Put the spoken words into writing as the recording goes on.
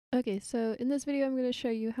Okay, so in this video I'm going to show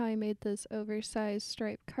you how I made this oversized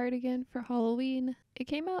striped cardigan for Halloween. It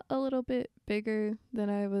came out a little bit bigger than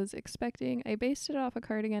I was expecting. I based it off a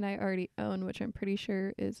cardigan I already own, which I'm pretty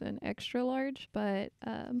sure is an extra large, but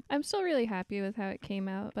I'm still really happy with how it came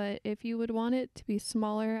out. But if you would want it to be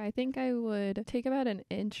smaller, I think I would take about an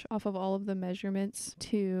inch off of all of the measurements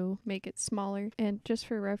to make it smaller. And just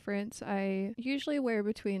for reference, I usually wear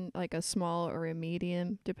between like a small or a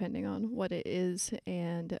medium, depending on what it is,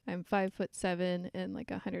 and I'm 5'7" and like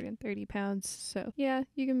 130 pounds. So yeah,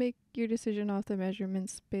 you can make your decision off the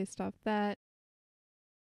measurements based off that.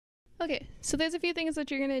 Okay, so there's a few things that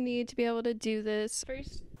you're gonna need to be able to do this.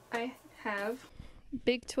 First, I have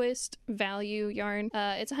Big Twist Value yarn.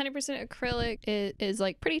 It's 100% acrylic. It is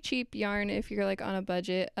like pretty cheap yarn if you're like on a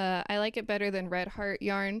budget. I like it better than Red Heart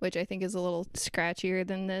yarn, which I think is a little scratchier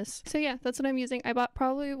than this. So yeah, that's what I'm using. I bought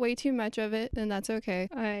probably way too much of it, and that's okay.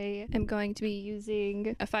 I am going to be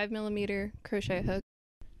using a 5mm crochet hook.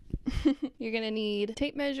 You're gonna need a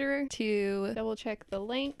tape measure to double check the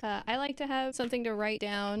length. I like to have something to write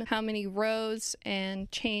down how many rows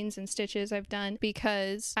and chains and stitches I've done,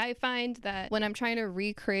 because I find that when I'm trying to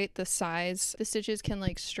recreate the size, the stitches can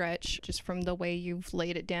like stretch just from the way you've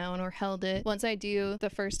laid it down or held it. Once I do the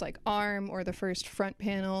first like arm or the first front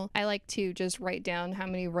panel, I like to just write down how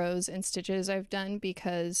many rows and stitches I've done,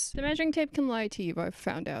 because the measuring tape can lie to you, I've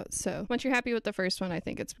found out. So once you're happy with the first one, I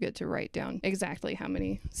think it's good to write down exactly how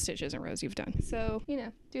many stitches and rows you've done. So, you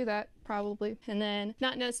know, do that probably. And then,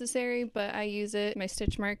 not necessary, but I use it, my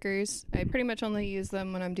stitch markers. I pretty much only use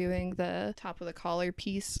them when I'm doing the top of the collar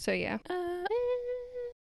piece. So yeah.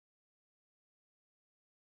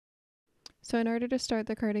 So in order to start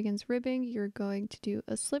the cardigan's ribbing, you're going to do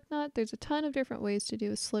a slip knot. There's a ton of different ways to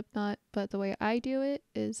do a slip knot, but the way I do it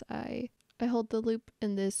is I hold the loop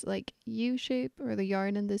in this like U shape, or the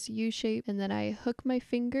yarn in this U shape, and then I hook my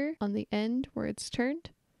finger on the end where it's turned.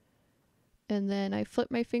 And then I flip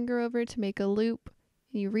my finger over to make a loop.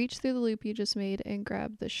 You reach through the loop you just made and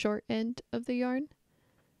grab the short end of the yarn.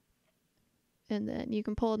 And then you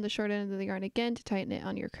can pull in the short end of the yarn again to tighten it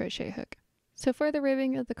on your crochet hook. So for the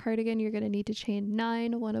ribbing of the cardigan, you're going to need to chain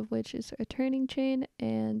 9, one of which is a turning chain.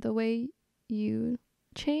 And the way you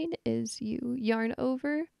chain is you yarn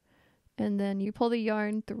over, and then you pull the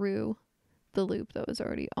yarn through the loop that was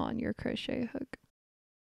already on your crochet hook.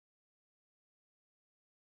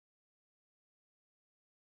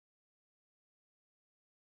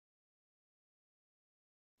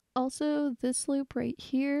 Also, this loop right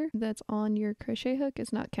here that's on your crochet hook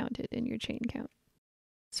is not counted in your chain count.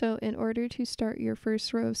 So in order to start your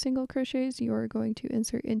first row of single crochets, you are going to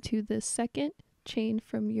insert into the second chain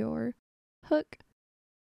from your hook,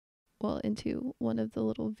 well, into one of the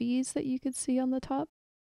little V's that you could see on the top.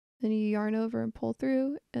 Then you yarn over and pull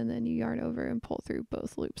through, and then you yarn over and pull through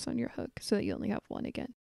both loops on your hook so that you only have one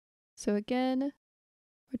again. So again,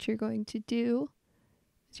 what you're going to do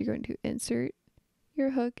is you're going to insert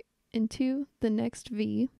your hook into the next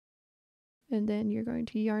V, and then you're going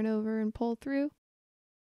to yarn over and pull through,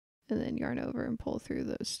 and then yarn over and pull through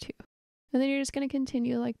those two. And then you're just going to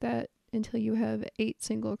continue like that until you have 8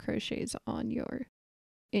 single crochets on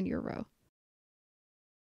in your row.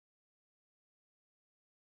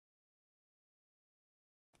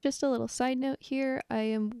 Just a little side note here, I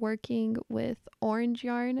am working with orange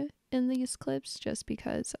yarn in these clips just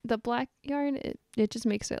because the black yarn, it just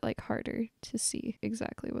makes it like harder to see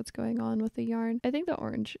exactly what's going on with the yarn. I think the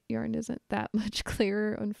orange yarn isn't that much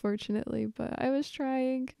clearer, unfortunately, but I was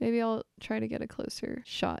trying. Maybe I'll try to get a closer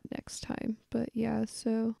shot next time. But yeah,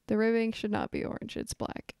 so the ribbing should not be orange, it's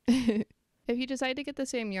black. If you decide to get the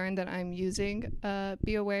same yarn that I'm using,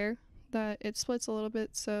 be aware that it splits a little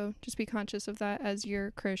bit, so just be conscious of that as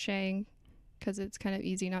you're crocheting, because it's kind of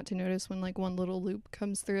easy not to notice when like one little loop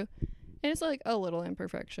comes through. And it's like a little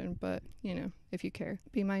imperfection, but you know, if you care,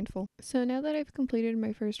 be mindful. So now that I've completed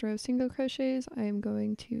my first row of single crochets, I am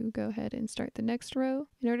going to go ahead and start the next row.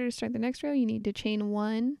 In order to start the next row, you need to chain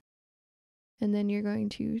 1, and then you're going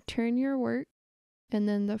to turn your work, and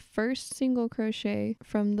then the first single crochet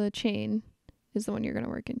from the chain is the one you're going to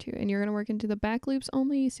work into, and you're going to work into the back loops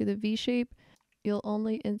only. You see the V shape? You'll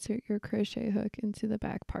only insert your crochet hook into the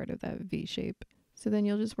back part of that V shape. So then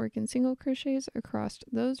you'll just work in single crochets across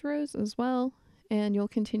those rows as well, and you'll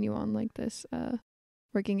continue on like this,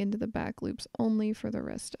 working into the back loops only for the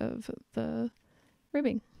rest of the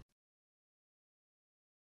ribbing.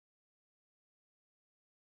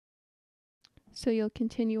 So you'll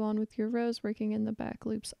continue on with your rows working in the back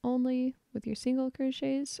loops only with your single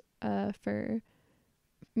crochets. For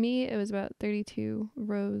me, it was about 32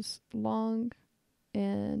 rows long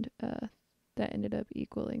and that ended up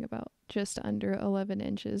equaling about just under 11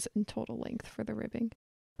 inches in total length for the ribbing.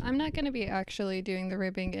 I'm not going to be actually doing the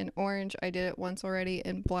ribbing in orange. I did it once already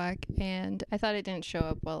in black and I thought it didn't show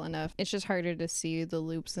up well enough. It's just harder to see the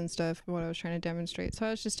loops and stuff, what I was trying to demonstrate. So I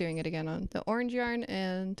was just doing it again on the orange yarn.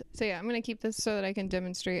 And so yeah, I'm going to keep this so that I can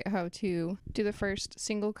demonstrate how to do the first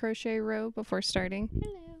single crochet row before starting.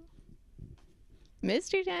 Hello.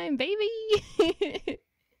 Mystery time, baby!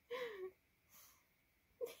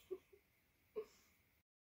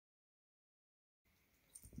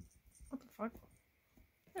 What the fuck?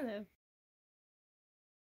 Hello.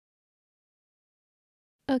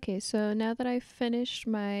 Okay, so now that I've finished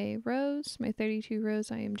my rows, my 32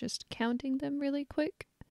 rows, I am just counting them really quick.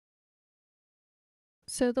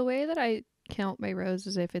 So the way that I count my rows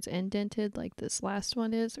is if it's indented like this last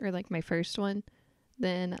one is, or like my first one,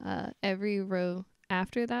 then every row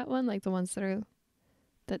after that one, like the ones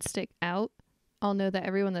that stick out, I'll know that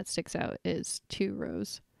every one that sticks out is 2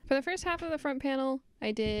 rows. For the first half of the front panel,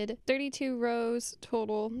 I did 32 rows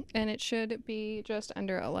total, and it should be just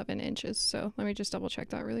under 11 inches. So let me just double check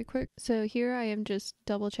that really quick. So here I am just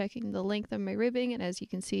double checking the length of my ribbing, and as you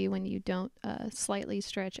can see, when you don't slightly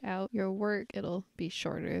stretch out your work, it'll be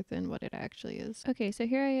shorter than what it actually is. Okay, so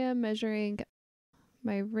here I am measuring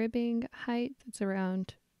my ribbing height. It's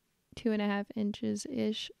around 2.5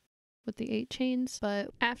 inches-ish with the 8 chains, but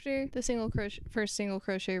after the first single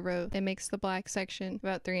crochet row, it makes the black section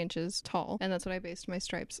about 3 inches tall, and that's what I based my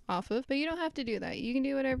stripes off of. But you don't have to do that. You can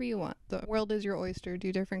do whatever you want. The world is your oyster.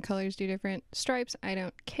 Do different colors, do different stripes. I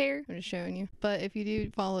don't care. I'm just showing you. But if you do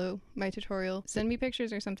follow my tutorial, send me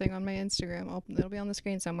pictures or something on my Instagram. It'll be on the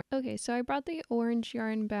screen somewhere. Okay, so I brought the orange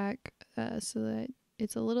yarn back so that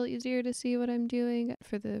it's a little easier to see what I'm doing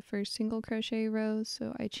for the first single crochet row.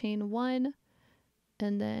 So I chain 1,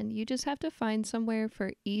 and then you just have to find somewhere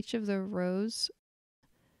for each of the rows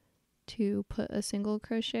to put a single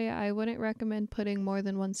crochet. I wouldn't recommend putting more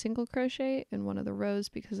than 1 single crochet in one of the rows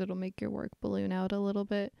because it'll make your work balloon out a little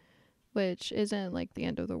bit, which isn't like the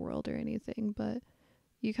end of the world or anything, but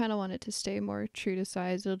you kind of want it to stay more true to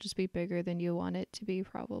size. It'll just be bigger than you want it to be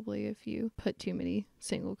probably if you put too many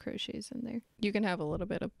single crochets in there. You can have a little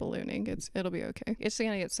bit of ballooning. It'll be okay. It's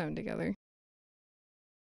gonna get sewn together.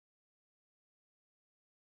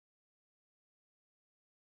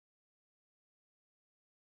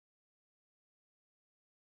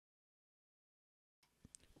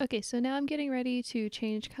 Okay, so now I'm getting ready to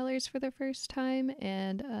change colors for the first time,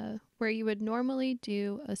 and where you would normally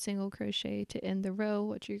do a single crochet to end the row,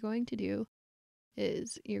 what you're going to do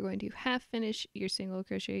is you're going to half finish your single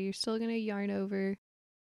crochet. You're still going to yarn over,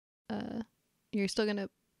 you're still going to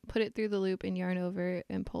put it through the loop and yarn over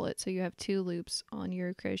and pull it. So you have 2 loops on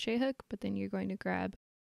your crochet hook, but then you're going to grab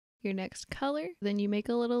your next color. Then you make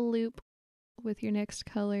a little loop with your next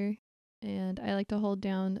color, and I like to hold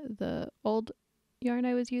down the old yarn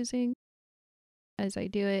I was using as I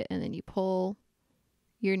do it, and then you pull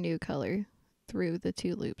your new color through the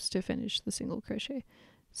 2 loops to finish the single crochet.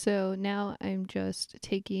 So now I'm just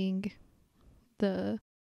taking the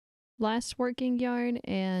last working yarn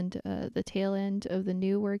and the tail end of the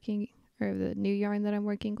new yarn that I'm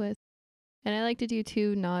working with, and I like to do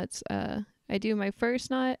 2 knots. I do my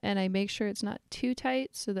first knot and I make sure it's not too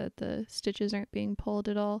tight so that the stitches aren't being pulled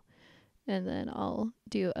at all. And then I'll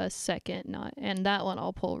do a second knot, and that one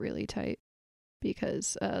I'll pull really tight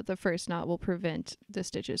because the first knot will prevent the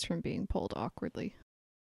stitches from being pulled awkwardly.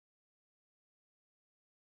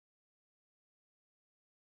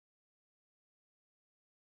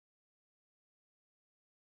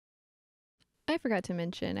 I forgot to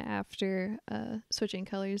mention after switching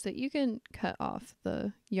colors that you can cut off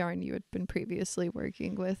the yarn you had been previously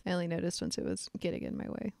working with. I only noticed once it was getting in my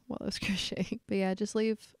way while I was crocheting. But yeah, just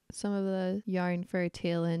leave some of the yarn for a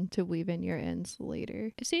tail end to weave in your ends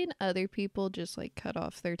later. I've seen other people just like cut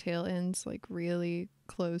off their tail ends like really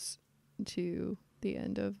close to the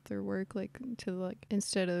end of their work, like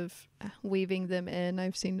instead of weaving them in,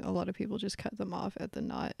 I've seen a lot of people just cut them off at the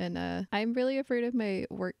knot, and I'm really afraid of my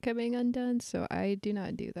work coming undone, so I do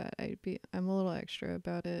not do that. I'm a little extra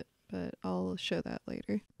about it, but I'll show that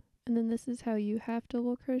later. And then this is how you half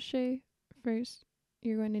double crochet. First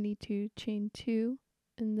you're going to need to chain 2,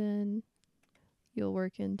 and then you'll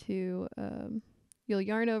work into you'll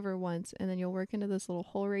yarn over once, and then you'll work into this little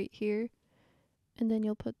hole right here. And then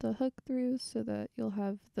you'll put the hook through so that you'll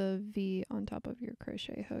have the V on top of your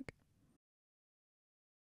crochet hook.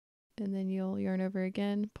 And then you'll yarn over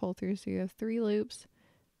again, pull through so you have 3 loops,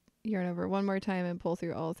 yarn over one more time and pull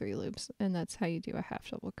through all 3 loops. And that's how you do a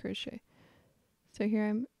half double crochet. So here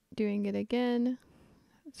I'm doing it again.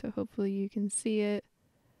 So hopefully you can see it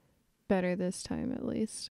better this time at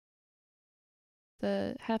least.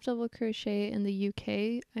 The half double crochet in the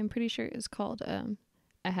UK, I'm pretty sure is called a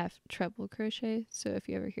half treble crochet. So if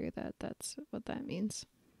you ever hear that, that's what that means.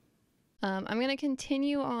 I'm going to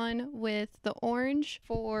continue on with the orange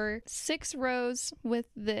for 6 rows with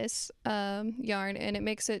this yarn, and it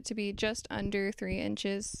makes it to be just under 3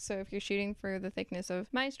 inches. So if you're shooting for the thickness of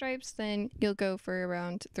my stripes, then you'll go for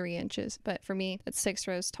around 3 inches. But for me, it's 6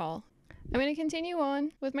 rows tall. I'm going to continue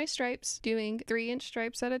on with my stripes, doing 3-inch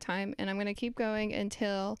stripes at a time, and I'm going to keep going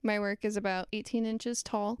until my work is about 18 inches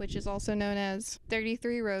tall, which is also known as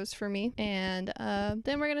 33 rows for me. And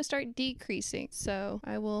then we're going to start decreasing. So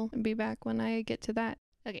I will be back when I get to that.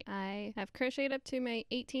 Okay, I have crocheted up to my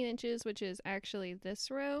 18 inches, which is actually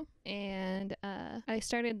this row, and I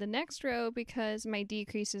started the next row because my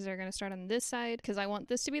decreases are going to start on this side because I want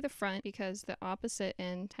this to be the front because the opposite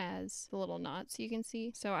end has the little knots you can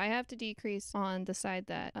see. So I have to decrease on the side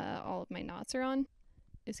that all of my knots are on.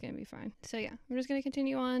 It's going to be fine. So yeah, I'm just going to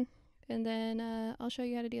continue on, and then I'll show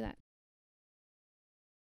you how to do that.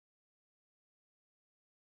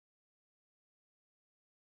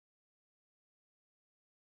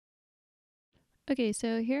 Okay,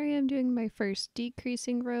 so here I am doing my first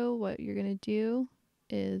decreasing row. What you're going to do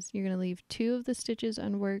is you're going to leave 2 of the stitches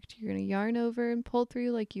unworked. You're going to yarn over and pull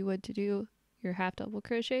through like you would to do your half double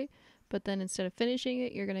crochet, but then instead of finishing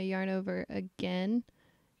it, you're going to yarn over again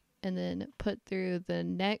and then put through the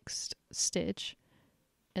next stitch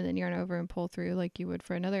and then yarn over and pull through like you would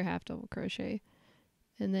for another half double crochet.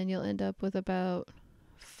 And then you'll end up with about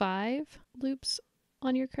 5 loops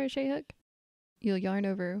on your crochet hook. You'll yarn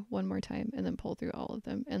over one more time and then pull through all of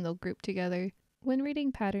them, and they'll group together. When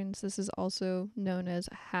reading patterns, this is also known as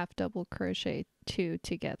half double crochet 2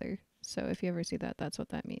 together. So if you ever see that, that's what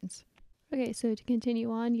that means. Okay, so to continue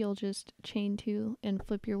on, you'll just chain 2 and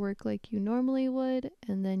flip your work like you normally would,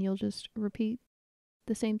 and then you'll just repeat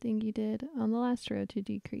the same thing you did on the last row to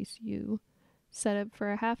decrease. You set up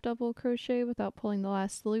for a half double crochet without pulling the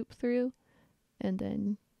last loop through, and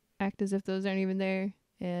then act as if those aren't even there,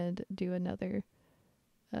 and do another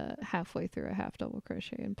halfway through a half double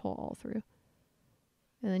crochet and pull all through.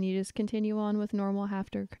 And then you just continue on with normal half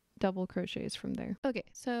double crochets from there. Okay,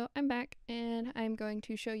 so I'm back and I'm going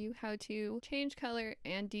to show you how to change color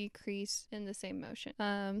and decrease in the same motion.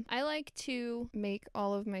 I like to make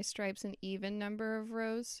all of my stripes an even number of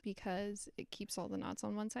rows because it keeps all the knots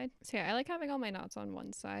on one side. So yeah, I like having all my knots on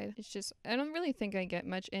one side. It's just, I don't really think I get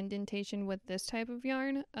much indentation with this type of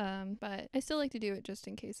yarn, but I still like to do it just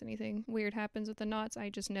in case anything weird happens with the knots.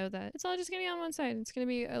 I just know that it's all just gonna be on one side. It's gonna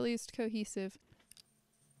be at least cohesive.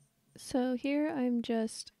 So here I'm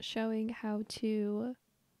just showing how to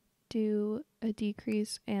do a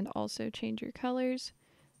decrease and also change your colors.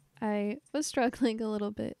 I was struggling a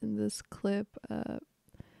little bit in this clip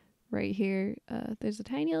right here. There's a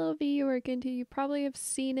tiny little V you work into. You probably have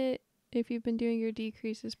seen it if you've been doing your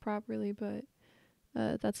decreases properly, but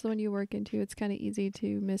that's the one you work into. It's kind of easy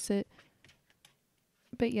to miss it.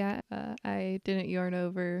 But yeah, I didn't yarn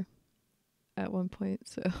over at one point,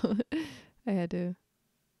 so I had to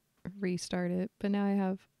restart it. But now I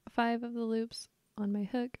have 5 of the loops on my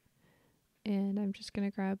hook, and I'm just going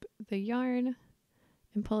to grab the yarn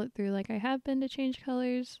and pull it through like I have been to change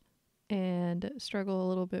colors, and struggle a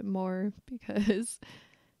little bit more because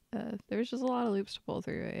there's just a lot of loops to pull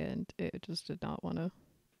through and it just did not want to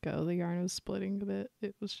go. The yarn was splitting a bit.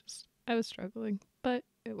 It was just, I was struggling, but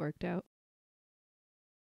it worked out.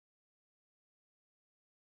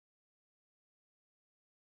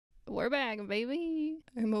 We're back, baby.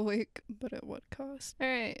 I'm awake, but at what cost?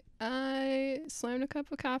 Alright, I slammed a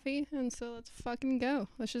cup of coffee, and so let's fucking go.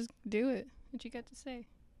 Let's just do it. What you got to say?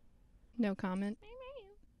 No comment.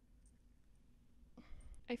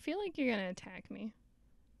 I feel like you're gonna attack me.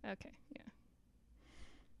 Okay, yeah.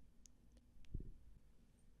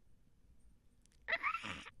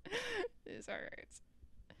 This hurts.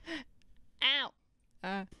 Ow!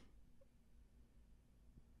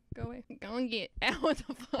 Go away. Go and get. Ow, what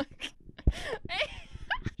the fuck?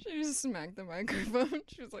 She just smacked the microphone.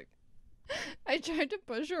 She was like, I tried to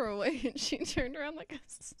push her away and she turned around like a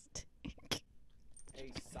stick.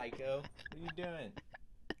 Hey, psycho. What are you doing?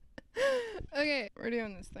 Okay, we're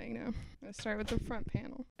doing this thing now. Let's start with the front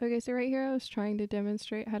panel. Okay, so right here I was trying to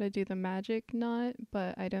demonstrate how to do the magic knot,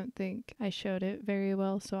 but I don't think I showed it very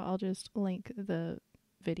well, so I'll just link the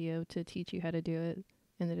video to teach you how to do it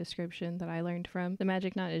in the description that I learned from. The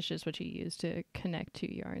magic knot is just what you use to connect 2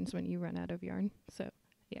 yarns when you run out of yarn, so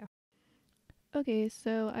yeah. Okay,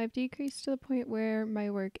 so I've decreased to the point where my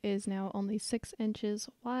work is now only 6 inches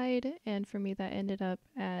wide, and for me that ended up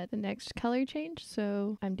at the next color change.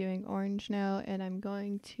 So I'm doing orange now, and I'm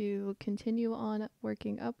going to continue on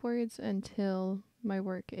working upwards until my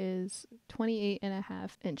work is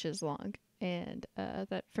 28.5 inches long. And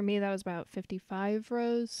that for me, that was about 55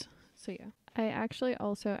 rows. So yeah. I actually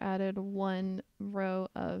also added one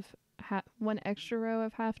extra row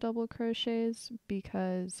of half double crochets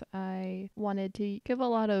because I wanted to give a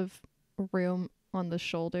lot of room on the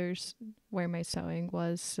shoulders where my sewing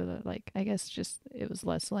was, so that, like, I guess just it was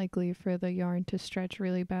less likely for the yarn to stretch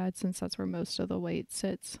really bad since that's where most of the weight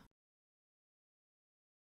sits.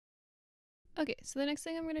 Okay, so the next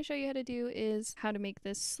thing I'm going to show you how to do is how to make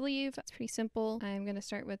this sleeve. It's pretty simple. I'm going to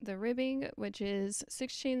start with the ribbing, which is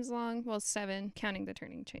 6 chains long, well 7 counting the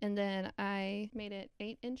turning chain. And then I made it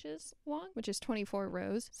 8 inches long, which is 24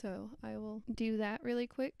 rows. So I will do that really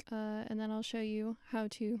quick and then I'll show you how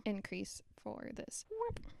to increase for this.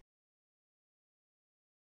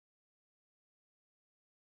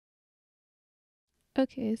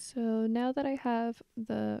 Okay, so now that I have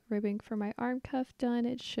the ribbing for my arm cuff done,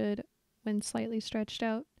 it should, when slightly stretched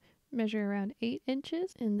out, measure around 8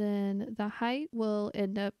 inches. And then the height will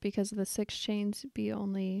end up, because of the 6 chains, be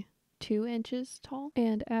only 2 inches tall.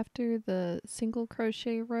 And after the single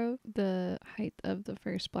crochet row, the height of the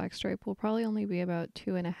first black stripe will probably only be about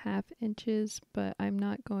 2.5 inches, but I'm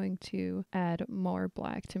not going to add more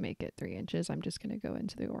black to make it 3 inches. I'm just going to go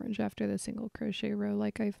into the orange after the single crochet row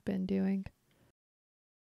like I've been doing.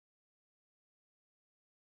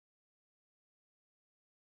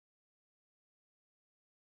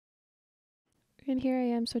 And here I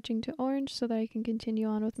am switching to orange so that I can continue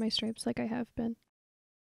on with my stripes like I have been.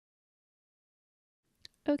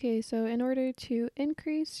 Okay, so in order to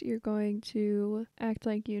increase, you're going to act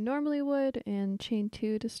like you normally would and chain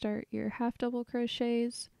 2 to start your half double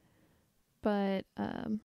crochets. But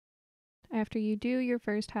after you do your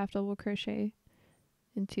first half double crochet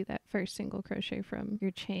into that first single crochet from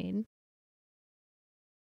your chain,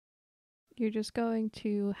 you're just going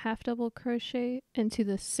to half double crochet into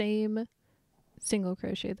the same single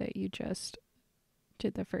crochet that you just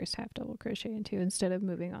did the first half double crochet into instead of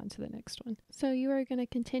moving on to the next one. So you are going to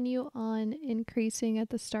continue on increasing at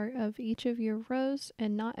the start of each of your rows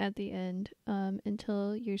and not at the end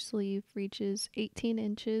until your sleeve reaches 18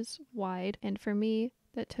 inches wide. And for me,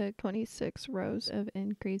 that took 26 rows of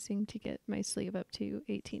increasing to get my sleeve up to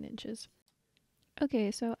 18 inches.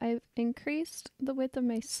 Okay, so I've increased the width of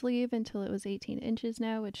my sleeve until it was 18 inches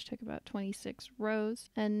now, which took about 26 rows.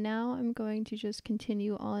 And now I'm going to just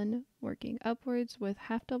continue on working upwards with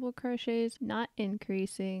half double crochets, not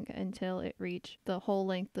increasing until it reached the whole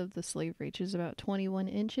length of the sleeve reaches about 21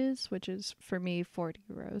 inches, which is for me 40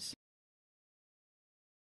 rows.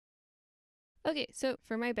 Okay, so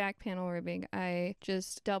for my back panel ribbing, I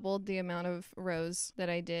just doubled the amount of rows that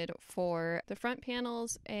I did for the front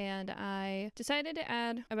panels, and I decided to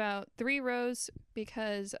add about 3 rows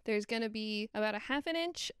because there's going to be about a ½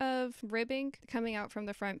 inch of ribbing coming out from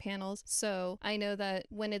the front panels. So I know that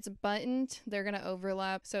when it's buttoned, they're going to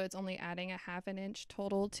overlap, so it's only adding a ½ inch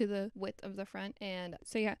total to the width of the front. And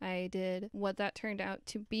so yeah, I did what that turned out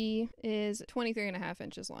to be is 23.5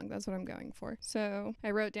 inches long. That's what I'm going for. So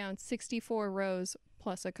I wrote down 64 rows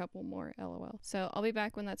plus a couple more, lol. So I'll be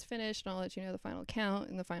back when that's finished and I'll let you know the final count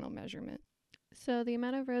and the final measurement. So the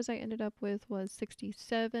amount of rows I ended up with was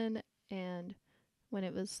 67, and when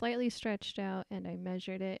it was slightly stretched out and I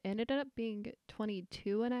measured it, it ended up being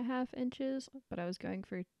 22.5 inches, but I was going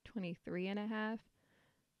for 23.5,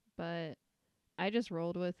 but I just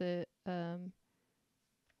rolled with it.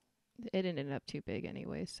 It ended up too big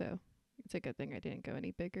anyway, so it's a good thing I didn't go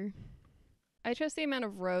any bigger. I trust the amount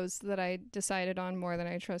of rows that I decided on more than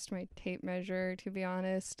I trust my tape measure, to be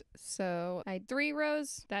honest. So I had 3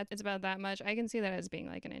 rows. It's about that much. I can see that as being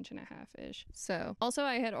like 1.5 inches-ish. So also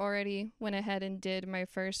I had already went ahead and did my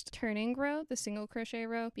first turning row, the single crochet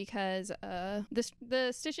row, because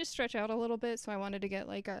the stitches stretch out a little bit, so I wanted to get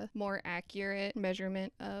like a more accurate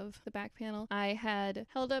measurement of the back panel. I had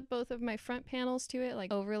held up both of my front panels to it,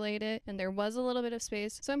 like overlaid it, and there was a little bit of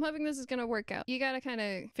space. So I'm hoping this is going to work out. You got to kind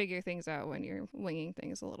of figure things out when you're winging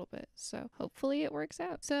things a little bit, so hopefully it works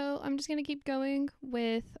out. So I'm just gonna keep going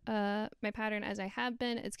with my pattern as I have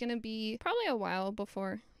been. It's gonna be probably a while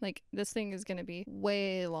before, like, this thing is gonna be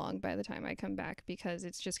way long by the time I come back, because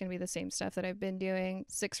it's just gonna be the same stuff that I've been doing.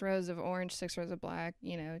 6 rows of orange, 6 rows of black,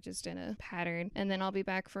 you know, just in a pattern. And then I'll be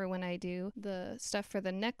back for when I do the stuff for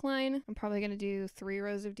the neckline. I'm probably gonna do 3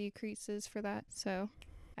 rows of decreases for that. So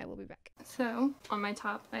I will be back. So on my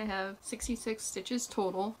top I have 66 stitches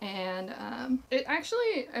total, and it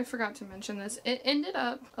actually, I forgot to mention this, it ended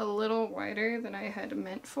up a little wider than I had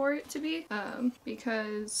meant for it to be,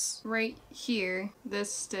 because right here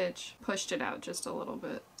this stitch pushed it out just a little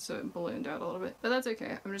bit, so it ballooned out a little bit, but that's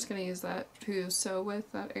okay. I'm just gonna use that to sew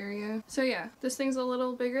with that area. So yeah, this thing's a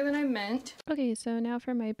little bigger than I meant. Okay, so now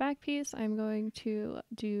for my back piece, I'm going to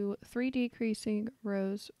do 3 decreasing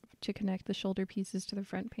rows to connect the shoulder pieces to the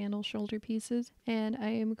front panel shoulder pieces, and I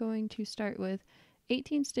am going to start with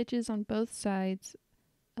 18 stitches on both sides.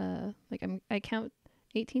 I count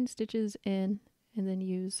 18 stitches in and then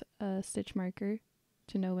use a stitch marker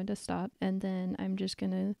to know when to stop, and then I'm just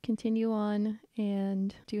gonna continue on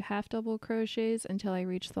and do half double crochets until I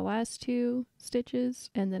reach the last 2 stitches,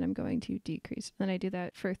 and then I'm going to decrease. Then I do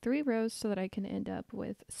that for 3 rows so that I can end up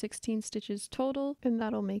with 16 stitches total, and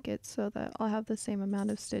that'll make it so that I'll have the same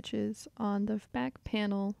amount of stitches on the back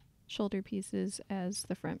panel shoulder pieces as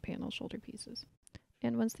the front panel shoulder pieces.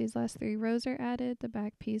 And once these last 3 rows are added, the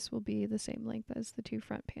back piece will be the same length as the 2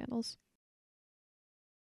 front panels.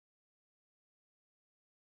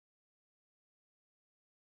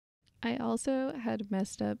 I also had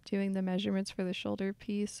messed up doing the measurements for the shoulder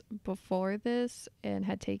piece before this and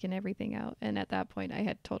had taken everything out, and at that point I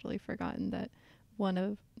had totally forgotten that one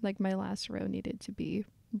of my last row needed to be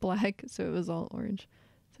black, so it was all orange.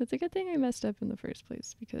 So it's a good thing I messed up in the first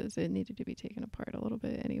place because it needed to be taken apart a little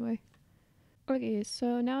bit anyway. Okay,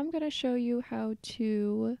 so now I'm going to show you how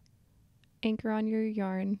to anchor on your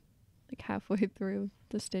yarn halfway through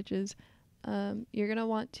the stitches. You're going to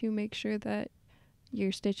want to make sure that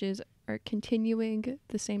your stitches are continuing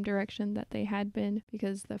the same direction that they had been,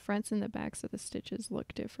 because the fronts and the backs of the stitches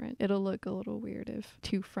look different. It'll look a little weird if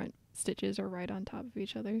 2 front stitches are right on top of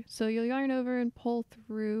each other. So you'll yarn over and pull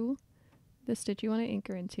through the stitch you want to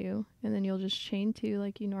anchor into, and then you'll just chain 2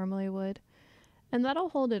 like you normally would, and that'll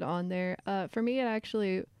hold it on there. For me, it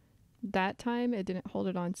actually, that time it didn't hold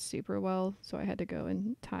it on super well, so I had to go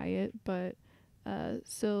and tie it. But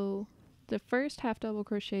so the first half double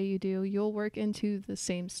crochet you do, you'll work into the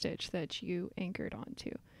same stitch that you anchored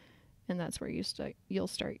onto, and that's where you'll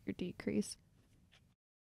start your decrease.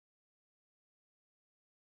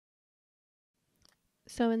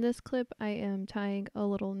 So in this clip I am tying a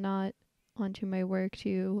little knot onto my work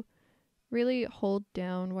to really hold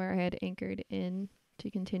down where I had anchored in to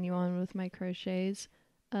continue on with my crochets.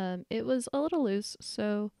 It was a little loose,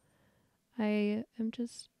 so I am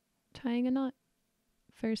just tying a knot.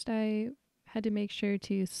 First I had to make sure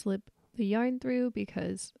to slip the yarn through,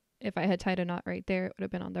 because if I had tied a knot right there, it would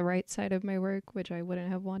have been on the right side of my work, which I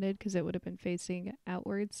wouldn't have wanted because it would have been facing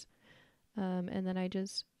outwards. And then I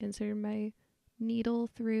just inserted my needle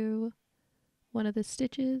through one of the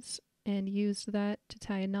stitches and used that to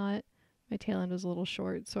tie a knot. My tail end was a little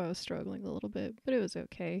short, so I was struggling a little bit, but it was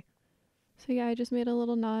okay. So yeah, I just made a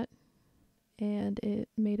little knot, and it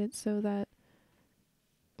made it so that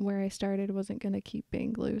where I started wasn't going to keep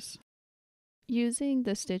being loose. Using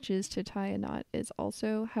the stitches to tie a knot is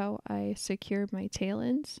also how I secure my tail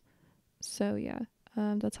ends. So yeah,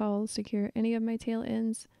 that's how I'll secure any of my tail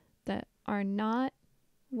ends that are not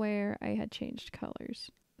where I had changed colors.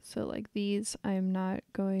 So like these, I'm not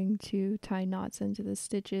going to tie knots into the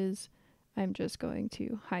stitches. I'm just going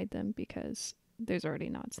to hide them because there's already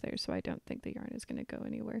knots there, so I don't think the yarn is going to go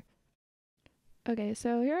anywhere. Okay,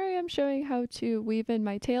 so here I am showing how to weave in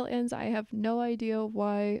my tail ends. I have no idea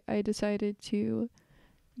why I decided to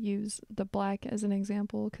use the black as an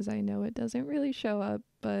example, because I know it doesn't really show up,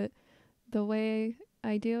 but the way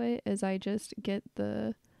I do it is I just get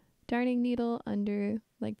the darning needle under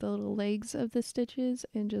the little legs of the stitches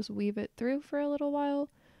and just weave it through for a little while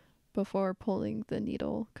before pulling the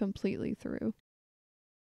needle completely through.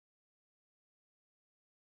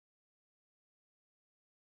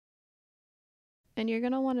 And you're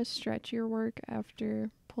going to want to stretch your work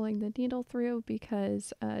after pulling the needle through,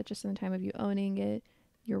 because just in the time of you owning it,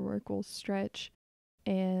 your work will stretch,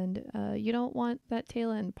 and you don't want that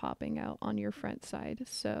tail end popping out on your front side.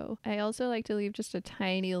 So I also like to leave just a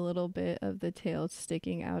tiny little bit of the tail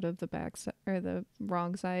sticking out of the back or the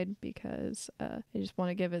wrong side, because I just want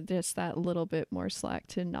to give it just that little bit more slack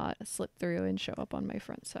to not slip through and show up on my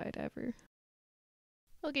front side ever.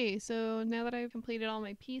 Okay, so now that I've completed all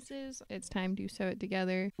my pieces, it's time to sew it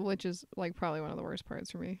together, which is like probably one of the worst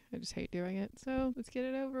parts for me. I just hate doing it. So let's get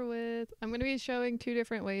it over with. I'm going to be showing two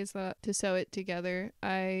different ways to sew it together.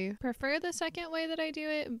 I prefer the second way that I do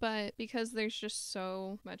it, but because there's just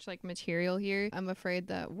so much like material here, I'm afraid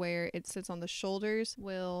that where it sits on the shoulders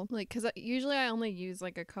will because usually I only use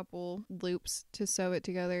like a couple loops to sew it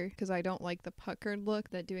together because I don't like the puckered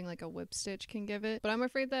look that doing like a whip stitch can give it. But I'm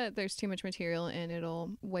afraid that there's too much material and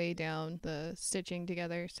it'll weigh down the stitching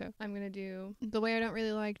together. So I'm going to do the way I don't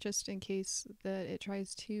really like just in case that it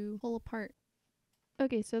tries to pull apart.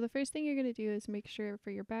 Okay, so the first thing you're going to do is make sure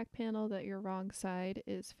for your back panel that your wrong side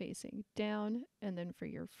is facing down, and then for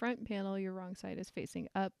your front panel, your wrong side is facing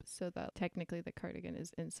up, so that technically the cardigan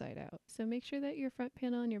is inside out. So make sure that your front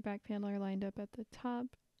panel and your back panel are lined up at the top,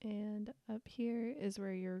 and up here is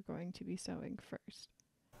where you're going to be sewing first.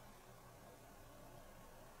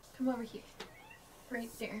 Come over here. Right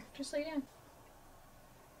there. Just lay down.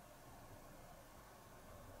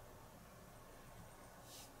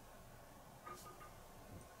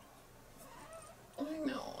 Oh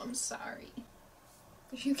no, I'm sorry.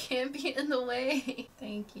 You can't be in the way.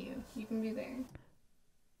 Thank you. You can be there.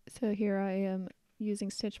 So here I am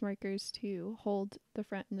using stitch markers to hold the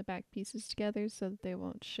front and the back pieces together so that they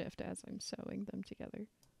won't shift as I'm sewing them together.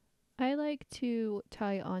 I like to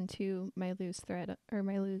tie onto my loose thread or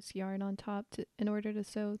my loose yarn on top in order to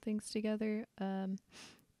sew things together.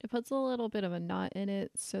 It puts a little bit of a knot in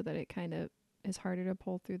it so that it kind of is harder to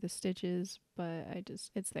pull through the stitches, but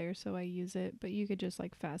it's there so I use it. But you could just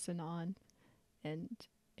like fasten on and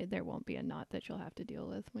there won't be a knot that you'll have to deal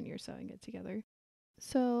with when you're sewing it together.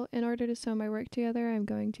 So in order to sew my work together, I'm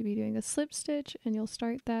going to be doing a slip stitch, and you'll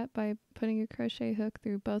start that by putting a crochet hook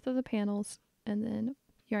through both of the panels and then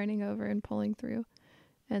yarning over and pulling through.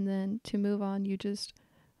 And then to move on, you just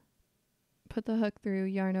put the hook through,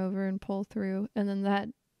 yarn over and pull through, and then that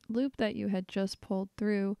loop that you had just pulled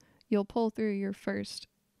through, you'll pull through your first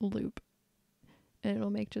loop. And it'll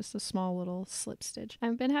make just a small little slip stitch.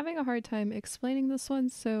 I've been having a hard time explaining this one,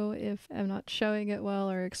 so if I'm not showing it well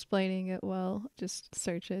or explaining it well, just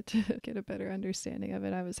search it to get a better understanding of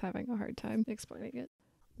it. I was having a hard time explaining it.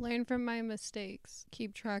 Learn from my mistakes.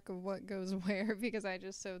 Keep track of what goes where because I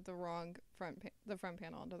just sewed the wrong the front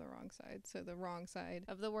panel onto the wrong side. So the wrong side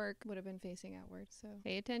of the work would have been facing outward. So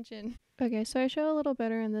pay attention. Okay, so I show a little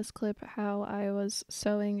better in this clip how I was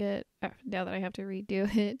sewing it now that I have to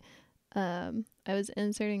redo it. I was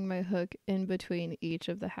inserting my hook in between each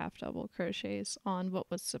of the half double crochets on what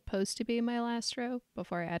was supposed to be my last row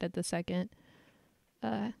before I added the second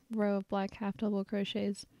row of black half double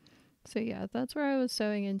crochets. So yeah, that's where I was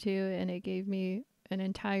sewing into, and it gave me an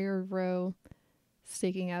entire row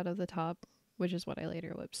sticking out of the top, which is what I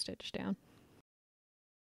later whip stitched down.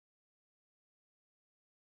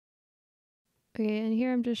 Okay, and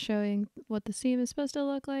here I'm just showing what the seam is supposed to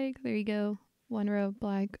look like. There you go. One row of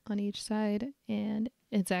black on each side, and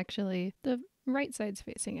it's actually the right side's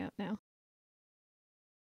facing out now.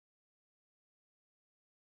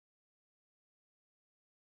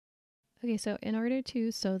 Okay, so in order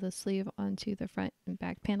to sew the sleeve onto the front and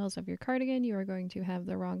back panels of your cardigan, you are going to have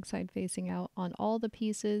the wrong side facing out on all the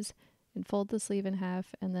pieces and fold the sleeve in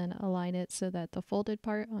half and then align it so that the folded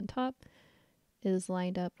part on top is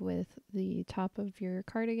lined up with the top of your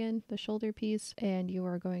cardigan, the shoulder piece, and you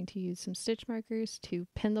are going to use some stitch markers to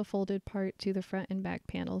pin the folded part to the front and back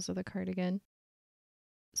panels of the cardigan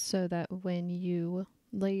so that when you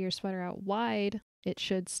lay your sweater out wide, it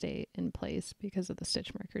should stay in place because of the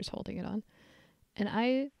stitch markers holding it on. And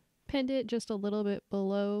I pinned it just a little bit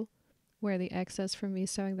below where the excess from me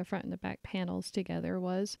sewing the front and the back panels together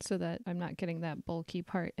was so that I'm not getting that bulky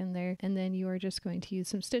part in there. And then you are just going to use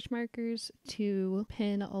some stitch markers to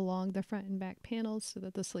pin along the front and back panels so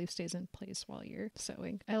that the sleeve stays in place while you're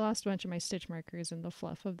sewing. I lost a bunch of my stitch markers in the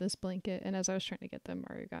fluff of this blanket, and as I was trying to get them,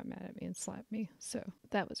 Mario got mad at me and slapped me, so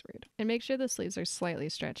that was rude. And make sure the sleeves are slightly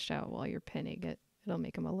stretched out while you're pinning it. It'll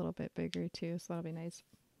make them a little bit bigger too, so that'll be nice.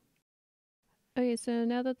 Okay, so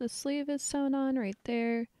now that the sleeve is sewn on right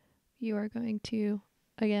there, you are going to,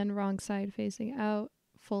 again, wrong side facing out,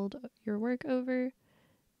 fold your work over,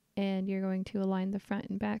 and you're going to align the front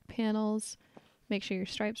and back panels. Make sure your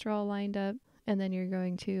stripes are all lined up, and then you're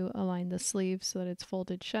going to align the sleeve so that it's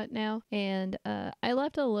folded shut now. And I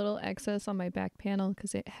left a little excess on my back panel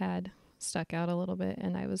because it had stuck out a little bit,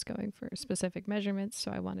 and I was going for specific measurements,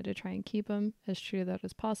 so I wanted to try and keep them as true to that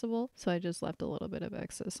as possible. So I just left a little bit of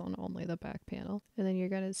excess on only the back panel. And then you're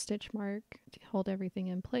going to stitch mark to hold everything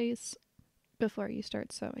in place before you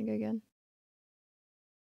start sewing again.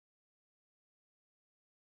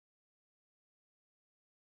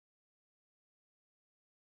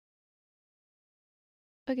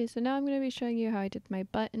 Okay, so now I'm going to be showing you how I did my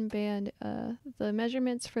button band. The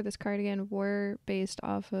measurements for this cardigan were based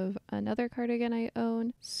off of another cardigan I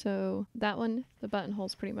own. So that one, the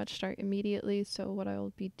buttonholes pretty much start immediately. So what I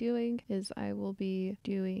will be doing is I will be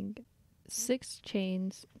doing 6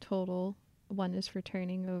 chains total. 1 is for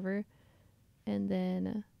turning over. And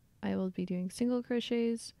then I will be doing single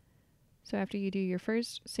crochets. So after you do your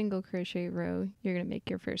first single crochet row, you're going to make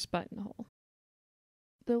your first buttonhole.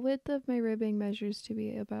 The width of my ribbing measures to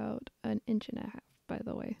be about 1.5 inches, by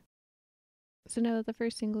the way. So now that the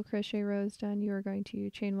first single crochet row is done, you are going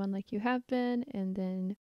to chain 1 like you have been, and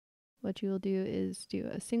then what you will do is do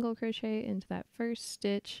a single crochet into that first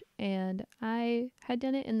stitch. And I had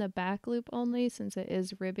done it in the back loop only since it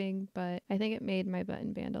is ribbing, but I think it made my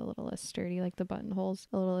button band a little less sturdy, like the buttonholes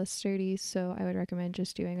a little less sturdy, so I would recommend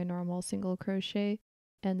just doing a normal single crochet.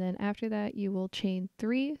 And then after that you will chain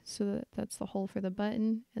 3, so that's the hole for the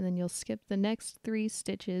button, and then you'll skip the next 3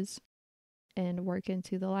 stitches and work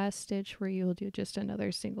into the last stitch where you will do just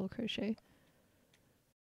another single crochet.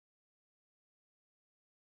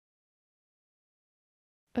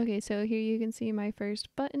 Okay, so here you can see my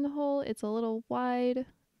first buttonhole. It's a little wide,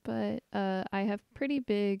 but I have pretty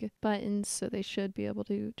big buttons, so they should be able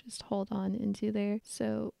to just hold on into there.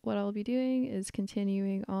 So what I'll be doing is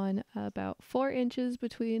continuing on about 4 inches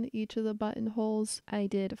between each of the buttonholes. I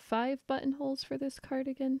did 5 buttonholes for this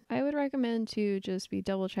cardigan. I would recommend to just be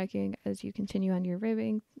double checking as you continue on your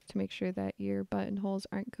ribbing to make sure that your buttonholes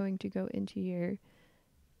aren't going to go into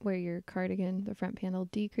where your cardigan, the front panel,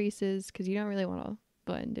 decreases, because you don't really want to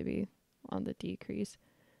button to be on the decrease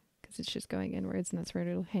because it's just going inwards, and that's where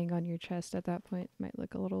it'll hang on your chest at that point. Might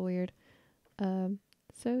look a little weird.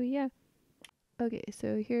 So yeah. Okay,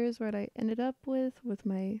 so here's what I ended up with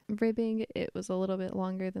my ribbing. It was a little bit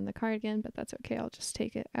longer than the cardigan, but that's okay. I'll just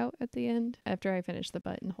take it out at the end. After I finished the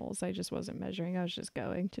buttonholes, I just wasn't measuring. I was just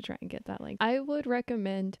going to try and get that length. I would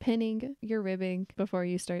recommend pinning your ribbing before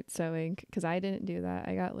you start sewing, because I didn't do that.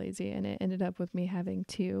 I got lazy, and it ended up with me having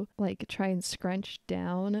to like try and scrunch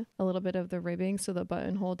down a little bit of the ribbing so the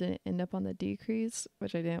buttonhole didn't end up on the decrease,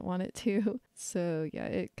 which I didn't want it to. So yeah,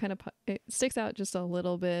 it kind of sticks out just a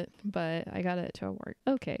little bit, but I got it to work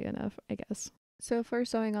okay enough, I guess. So for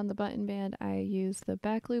sewing on the button band, I use the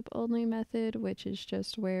back loop only method, which is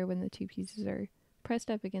just where when the 2 pieces are pressed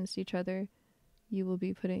up against each other, you will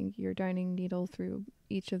be putting your darning needle through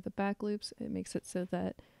each of the back loops. It makes it so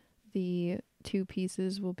that the 2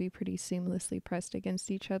 pieces will be pretty seamlessly pressed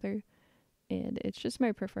against each other, and it's just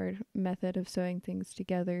my preferred method of sewing things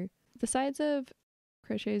together. The sides of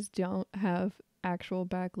crochets don't have actual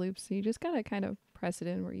back loops, so you just gotta kind of press it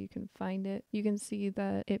in where you can find it. You can see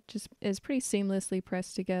that it just is pretty seamlessly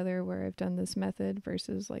pressed together where I've done this method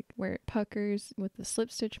versus like where it puckers with the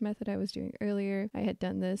slip stitch method I was doing earlier. I had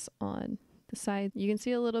done this on the side. You can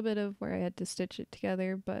see a little bit of where I had to stitch it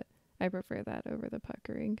together, but I prefer that over the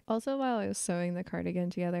puckering. Also, while I was sewing the cardigan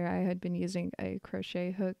together, I had been using a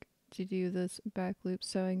crochet hook to do this back loop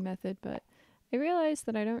sewing method, but I realized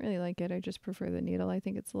that I don't really like it. I just prefer the needle. I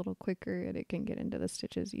think it's a little quicker and it can get into the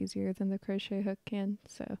stitches easier than the crochet hook can.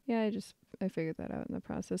 So yeah, I figured that out in the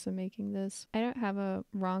process of making this. I don't have a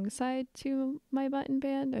wrong side to my button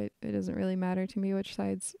band. It doesn't really matter to me which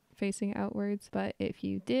side's facing outwards, but if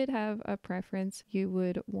you did have a preference, you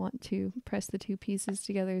would want to press the 2 pieces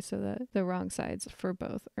together so that the wrong sides for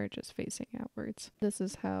both are just facing outwards. This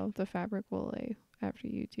is how the fabric will lay after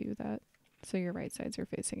you do that, so your right sides are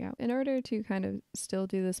facing out. In order to kind of still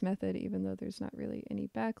do this method, even though there's not really any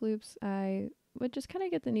back loops, I would just kind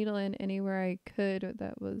of get the needle in anywhere I could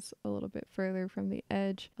that was a little bit further from the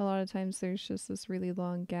edge. A lot of times there's just this really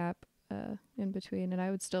long gap in between, and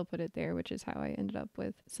I would still put it there, which is how I ended up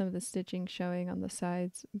with some of the stitching showing on the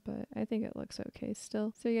sides, but I think it looks okay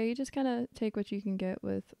still. So yeah, you just kind of take what you can get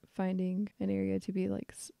with finding an area to be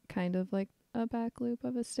like kind of like a back loop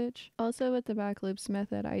of a stitch. Also with the back loops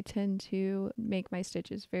method, I tend to make my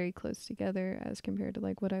stitches very close together as compared to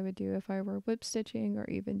like what I would do if I were whip stitching or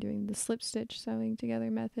even doing the slip stitch sewing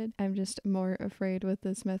together method. I'm just more afraid with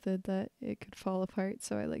this method that it could fall apart,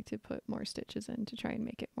 so I like to put more stitches in to try and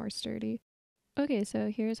make it more sturdy. Okay, so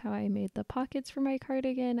here's how I made the pockets for my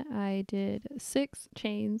cardigan. I did 6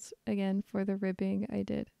 chains again for the ribbing. I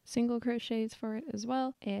did single crochets for it as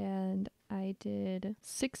well, and I did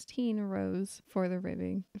 16 rows for the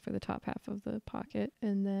ribbing for the top half of the pocket.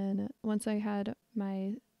 And then once I had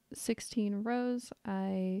my 16 rows,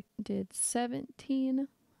 I did 17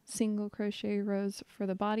 single crochet rows for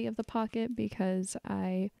the body of the pocket, because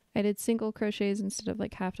I did single crochets instead of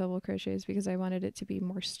like half double crochets because I wanted it to be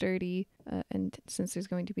more sturdy, and since there's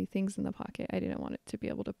going to be things in the pocket, I didn't want it to be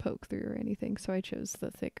able to poke through or anything, so I chose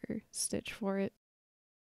the thicker stitch for it.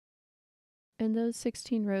 And those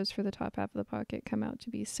 16 rows for the top half of the pocket come out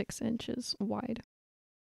to be 6 inches wide.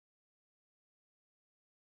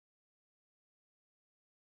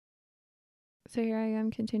 So here I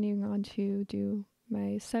am continuing on to do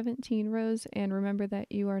my 17 rows, and remember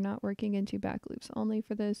that you are not working into back loops only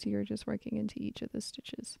for this, you're just working into each of the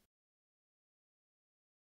stitches.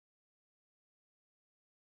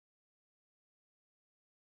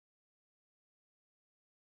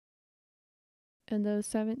 And those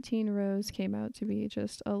 17 rows came out to be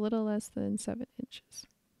just a little less than 7 inches.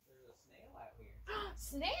 There's a snail out here.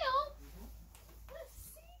 Snail?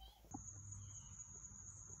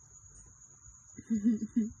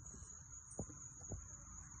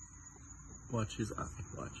 Watch his eye.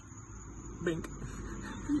 Watch. Bink.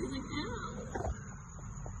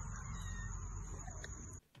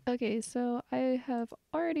 Okay, so I have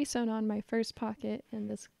already sewn on my first pocket in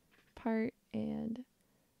this part, and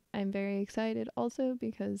I'm very excited also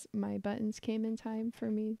because my buttons came in time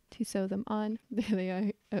for me to sew them on.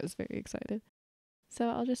 I was very excited. So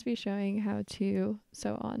I'll just be showing how to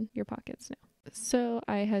sew on your pockets now. So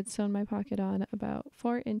I had sewn my pocket on about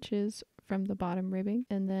 4 inches from the bottom ribbing,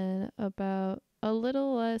 and then about a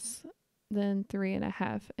little less than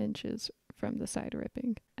 3.5 inches from the side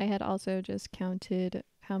ribbing. I had also just counted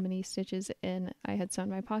how many stitches in I had sewn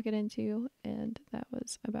my pocket into, and that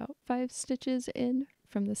was about 5 stitches in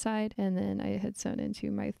from the side, and then I had sewn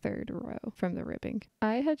into my 3rd row from the ribbing.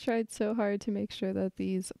 I had tried so hard to make sure that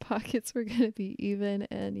these pockets were going to be even,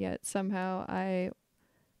 and yet somehow I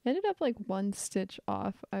ended up like 1 stitch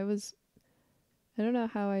off. I don't know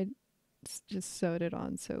how I just sewed it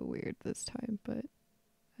on so weird this time, but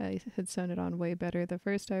I had sewn it on way better the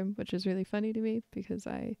first time, which is really funny to me because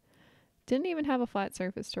I didn't even have a flat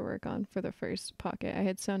surface to work on for the first pocket. I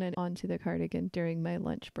had sewn it onto the cardigan during my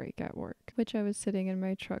lunch break at work, which I was sitting in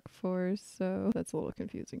my truck for, so that's a little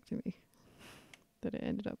confusing to me that it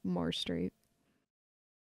ended up more straight.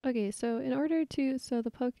 Okay, so in order to sew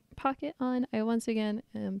the pocket on, I once again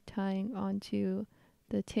am tying onto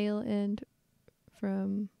the tail end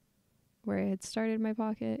from where I had started my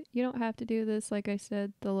pocket. You don't have to do this. Like I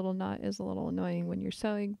said, the little knot is a little annoying when you're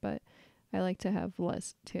sewing, but I like to have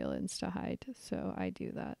less tail ends to hide, so I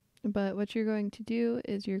do that. But what you're going to do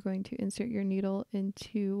is you're going to insert your needle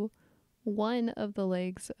into one of the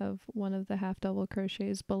legs of one of the half double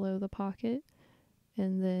crochets below the pocket,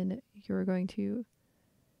 and then you're going to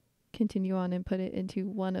continue on and put it into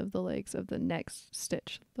one of the legs of the next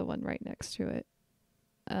stitch, the one right next to it.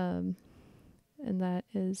 And that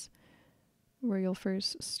is where you'll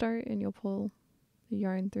first start, and you'll pull the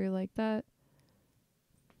yarn through like that.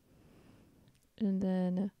 And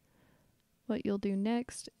then what you'll do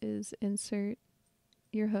next is insert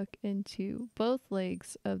your hook into both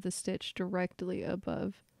legs of the stitch directly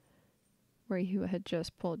above where you had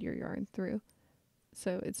just pulled your yarn through.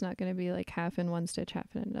 So it's not going to be like half in one stitch,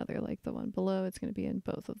 half in another like the one below. It's going to be in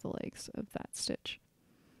both of the legs of that stitch.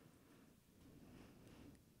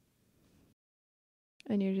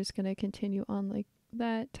 And you're just going to continue on like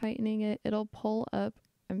that, tightening it. It'll pull up.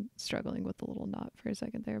 I'm struggling with the little knot for a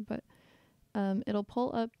second there, but it'll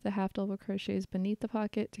pull up the half double crochets beneath the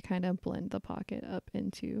pocket to kind of blend the pocket up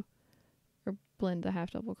into, or blend the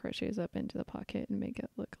half double crochets up into the pocket and make it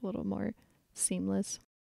look a little more seamless.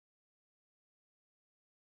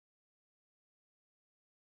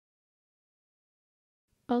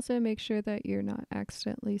 Also, make sure that you're not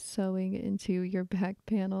accidentally sewing into your back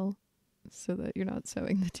panel so that you're not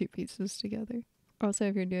sewing the two pieces together. Also,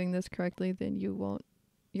 if you're doing this correctly, then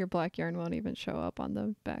your black yarn won't even show up on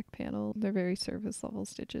the back panel. They're very surface level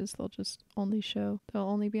stitches. They'll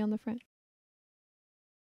only be on the front.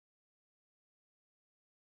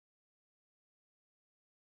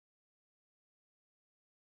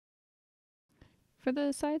 For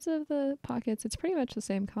the sides of the pockets, it's pretty much the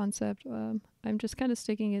same concept. I'm just kind of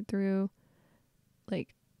sticking it through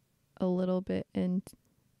like a little bit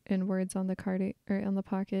inwards on the or on the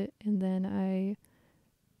pocket, and then I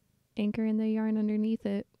anchor in the yarn underneath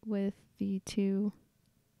it with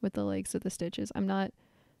the legs of the stitches. I'm not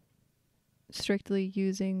strictly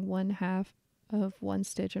using one half of one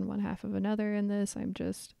stitch and one half of another in this. I'm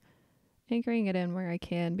just anchoring it in where I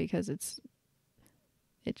can because it's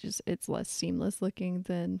less seamless looking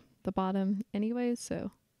than the bottom anyway,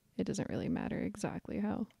 so it doesn't really matter exactly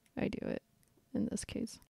how I do it in this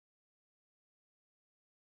case.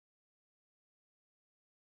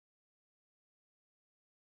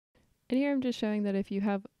 And here I'm just showing that if you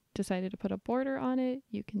have decided to put a border on it,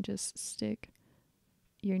 you can just stick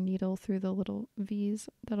your needle through the little V's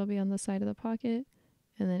that'll be on the side of the pocket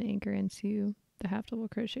and then anchor into the half double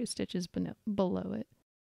crochet stitches below it.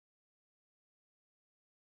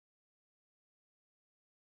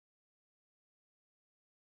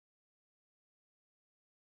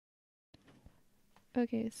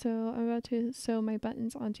 Okay, so I'm about to sew my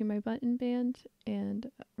buttons onto my button band, and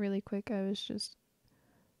really quick I was just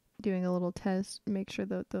doing a little test, make sure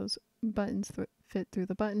that those buttons fit through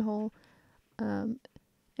the buttonhole.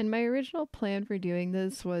 And my original plan for doing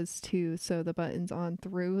this was to sew the buttons on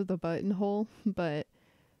through the buttonhole, but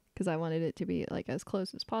because I wanted it to be like as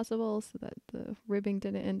close as possible so that the ribbing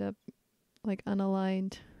didn't end up like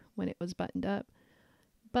unaligned when it was buttoned up.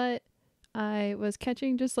 But I was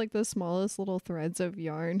catching just like the smallest little threads of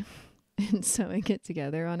yarn and sewing it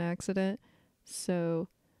together on accident. So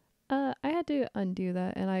I had to undo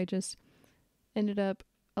that, and I just ended up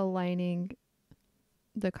aligning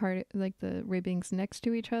the the ribbings next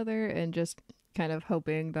to each other and just kind of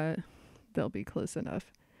hoping that they'll be close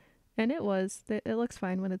enough. And it was. It looks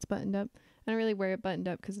fine when it's buttoned up. I don't really wear it buttoned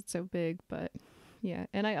up because it's so big, but yeah.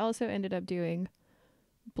 And I also ended up doing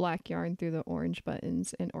black yarn through the orange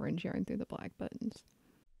buttons and orange yarn through the black buttons.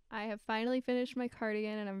 I have finally finished my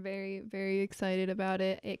cardigan, and I'm very, very excited about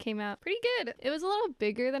it. It came out pretty good. It was a little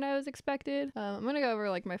bigger than I was expected. I'm gonna go over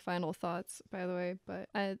like my final thoughts, by the way, but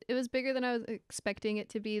it was bigger than I was expecting it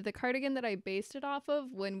to be. The cardigan that I based it off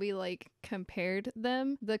of, when we like compared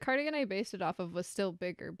them, the cardigan I based it off of was still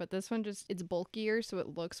bigger, but this one it's bulkier, so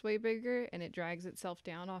it looks way bigger, and it drags itself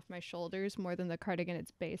down off my shoulders more than the cardigan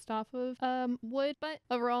it's based off of would. But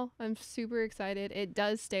overall, I'm super excited. It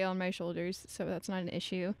does stay on my shoulders, so that's not an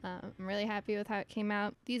issue. I'm really happy with how it came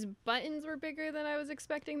out. These buttons were bigger than I was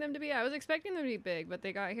expecting them to be. I was expecting them to be big, but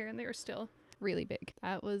they got here and they were still really big.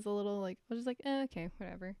 That was a little like, I was just like, okay,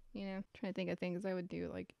 whatever. You know, trying to think of things I would do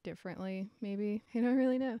like differently, maybe. I don't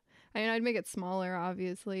really know. I mean, I'd make it smaller,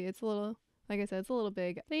 obviously. It's a little, like I said, it's a little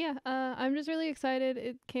big. But yeah, I'm just really excited.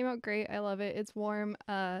 It came out great. I love it. It's warm.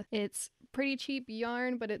 It's pretty cheap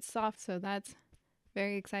yarn, but it's soft, so that's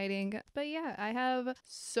very exciting. But yeah, I have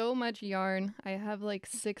so much yarn. I have like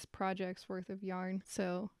 6 projects worth of yarn.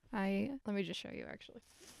 So let me just show you actually.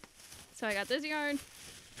 So I got this yarn.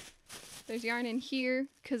 There's yarn in here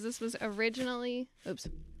because this was originally,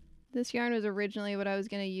 this yarn was originally what I was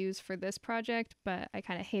going to use for this project, but I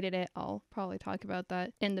kind of hated it. I'll probably talk about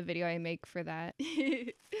that in the video I make for that.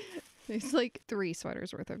 There's like 3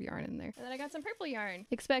 sweaters worth of yarn in there. And then I got some purple yarn.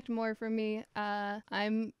 Expect more from me.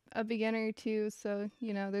 I'm a beginner too, so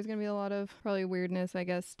you know, there's gonna be a lot of probably weirdness, I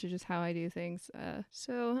guess, to just how I do things.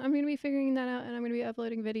 So I'm gonna be figuring that out, and I'm gonna be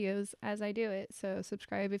uploading videos as I do it. So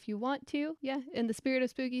subscribe if you want to. Yeah, in the spirit of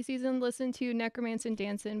spooky season, listen to Necromancin'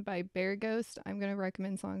 Dancin' by Bear Ghost. I'm gonna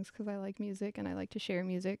recommend songs because I like music and I like to share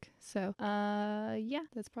music. So yeah,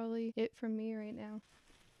 that's probably it from me right now.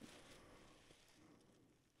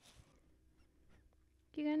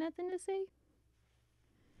 You got nothing to say?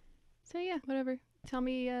 So yeah, whatever. Tell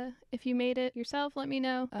me if you made it yourself. Let me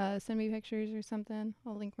know. Send me pictures or something.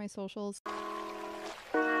 I'll link my socials.